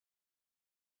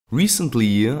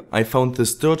Recently, I found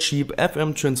this dirt cheap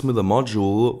FM transmitter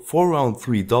module for around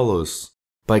 $3.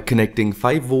 By connecting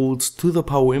 5 volts to the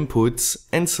power inputs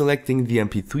and selecting the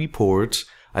MP3 port,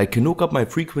 I can hook up my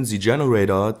frequency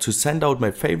generator to send out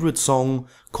my favorite song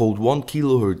called 1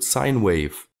 kHz sine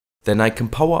wave. Then I can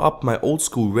power up my old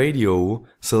school radio,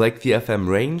 select the FM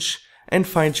range and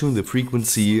fine tune the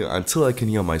frequency until I can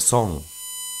hear my song.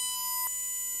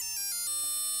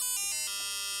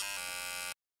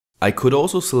 I could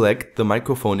also select the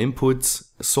microphone inputs,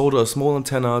 solder a small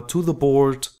antenna to the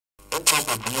board,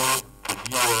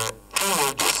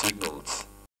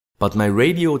 but my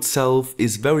radio itself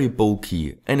is very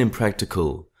bulky and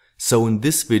impractical. So in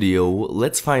this video,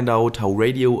 let's find out how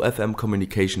radio FM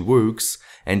communication works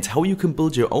and how you can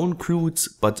build your own crude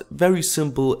but very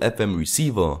simple FM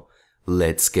receiver.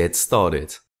 Let's get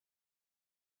started.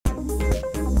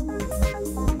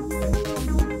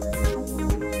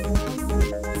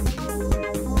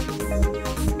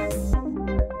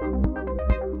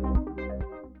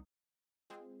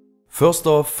 First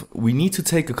off, we need to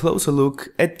take a closer look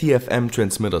at the FM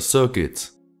transmitter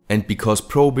circuit. And because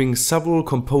probing several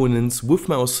components with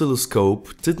my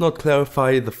oscilloscope did not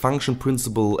clarify the function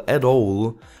principle at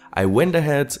all, I went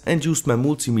ahead and used my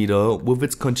multimeter with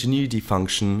its continuity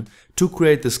function to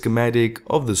create the schematic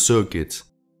of the circuit.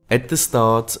 At the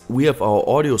start, we have our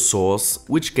audio source,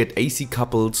 which get AC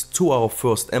coupled to our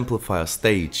first amplifier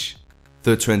stage.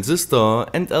 The transistor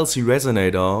and LC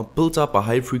resonator built up a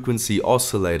high frequency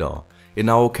oscillator, in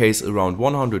our case around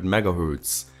 100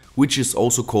 MHz, which is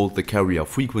also called the carrier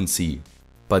frequency.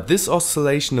 But this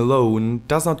oscillation alone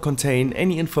does not contain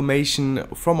any information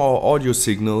from our audio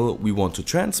signal we want to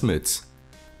transmit.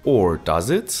 Or does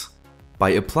it?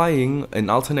 By applying an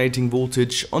alternating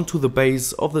voltage onto the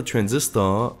base of the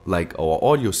transistor, like our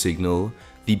audio signal,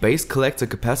 the base collector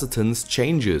capacitance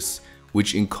changes,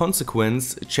 which in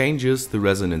consequence changes the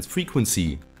resonance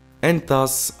frequency. And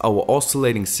thus our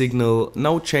oscillating signal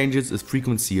now changes its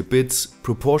frequency a bit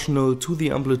proportional to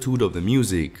the amplitude of the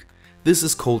music. This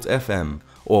is called FM,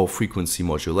 or frequency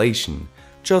modulation,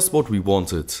 just what we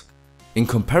wanted. In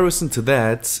comparison to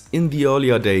that, in the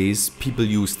earlier days people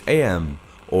used AM,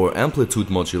 or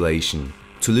amplitude modulation,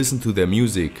 to listen to their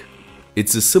music.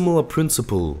 It's a similar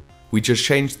principle, we just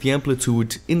changed the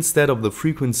amplitude instead of the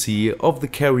frequency of the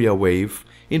carrier wave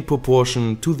in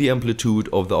proportion to the amplitude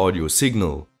of the audio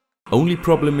signal. Only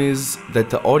problem is that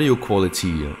the audio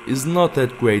quality is not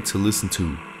that great to listen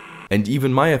to. And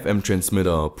even my FM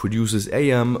transmitter produces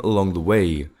AM along the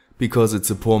way, because it's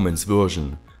a poor man's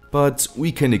version, but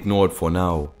we can ignore it for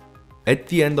now. At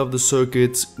the end of the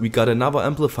circuit we got another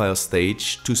amplifier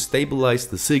stage to stabilize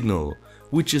the signal,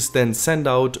 which is then sent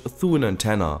out through an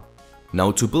antenna.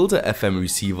 Now to build a FM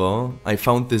receiver, I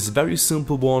found this very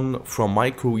simple one from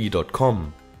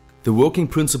MacLeod.com. The working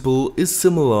principle is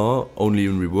similar, only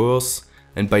in reverse,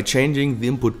 and by changing the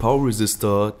input power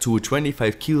resistor to a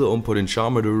 25 kΩ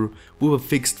potentiometer with a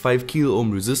fixed 5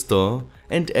 kΩ resistor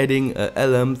and adding a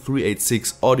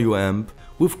LM386 audio amp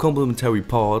with complementary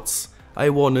parts, I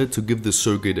wanted to give the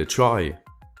circuit a try.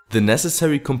 The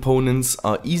necessary components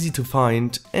are easy to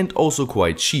find and also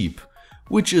quite cheap,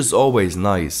 which is always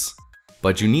nice.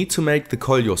 But you need to make the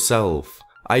coil yourself.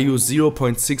 I use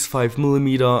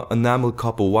 0.65mm enamel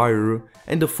copper wire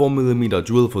and a 4mm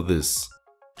drill for this.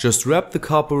 Just wrap the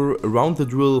copper around the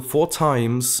drill 4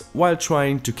 times while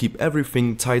trying to keep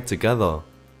everything tight together.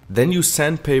 Then use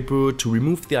sandpaper to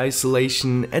remove the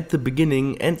isolation at the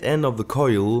beginning and end of the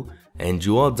coil and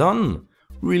you are done.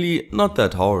 Really not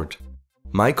that hard.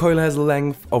 My coil has a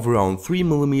length of around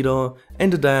 3mm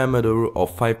and a diameter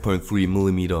of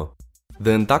 5.3mm.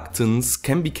 The inductance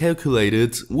can be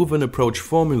calculated with an approach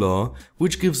formula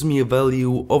which gives me a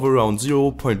value of around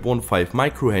 0.15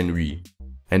 microhenry.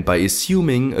 And by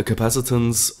assuming a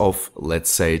capacitance of,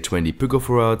 let's say, 20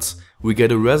 picofarads, we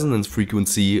get a resonance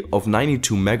frequency of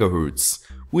 92 MHz,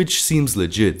 which seems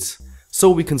legit, so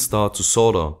we can start to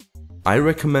solder. I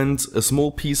recommend a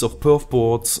small piece of perf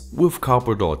boards with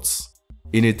copper dots.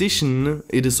 In addition,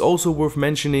 it is also worth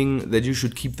mentioning that you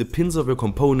should keep the pins of your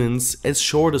components as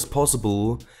short as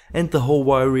possible and the whole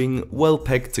wiring well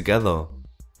packed together.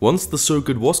 Once the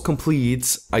circuit was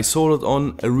complete, I soldered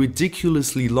on a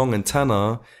ridiculously long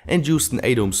antenna and used an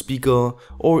 8-ohm speaker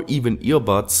or even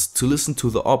earbuds to listen to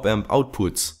the op-amp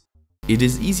output. It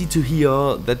is easy to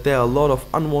hear that there are a lot of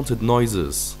unwanted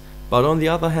noises, but on the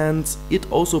other hand, it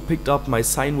also picked up my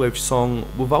sine wave song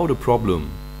without a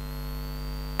problem.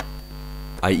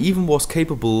 I even was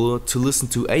capable to listen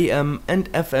to AM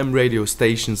and FM radio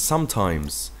stations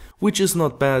sometimes, which is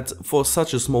not bad for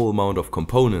such a small amount of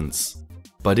components.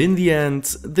 But in the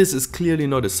end, this is clearly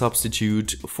not a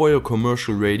substitute for your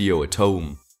commercial radio at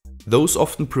home. Those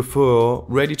often prefer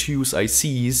ready-to-use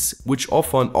ICs which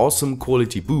offer an awesome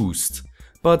quality boost,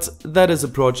 but that is a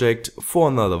project for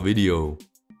another video.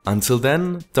 Until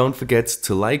then, don't forget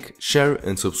to like, share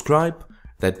and subscribe,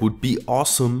 that would be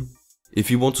awesome. If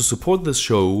you want to support this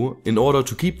show in order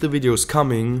to keep the videos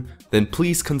coming, then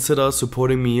please consider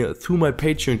supporting me through my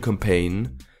Patreon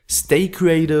campaign. Stay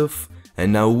creative,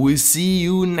 and now we'll see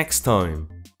you next time.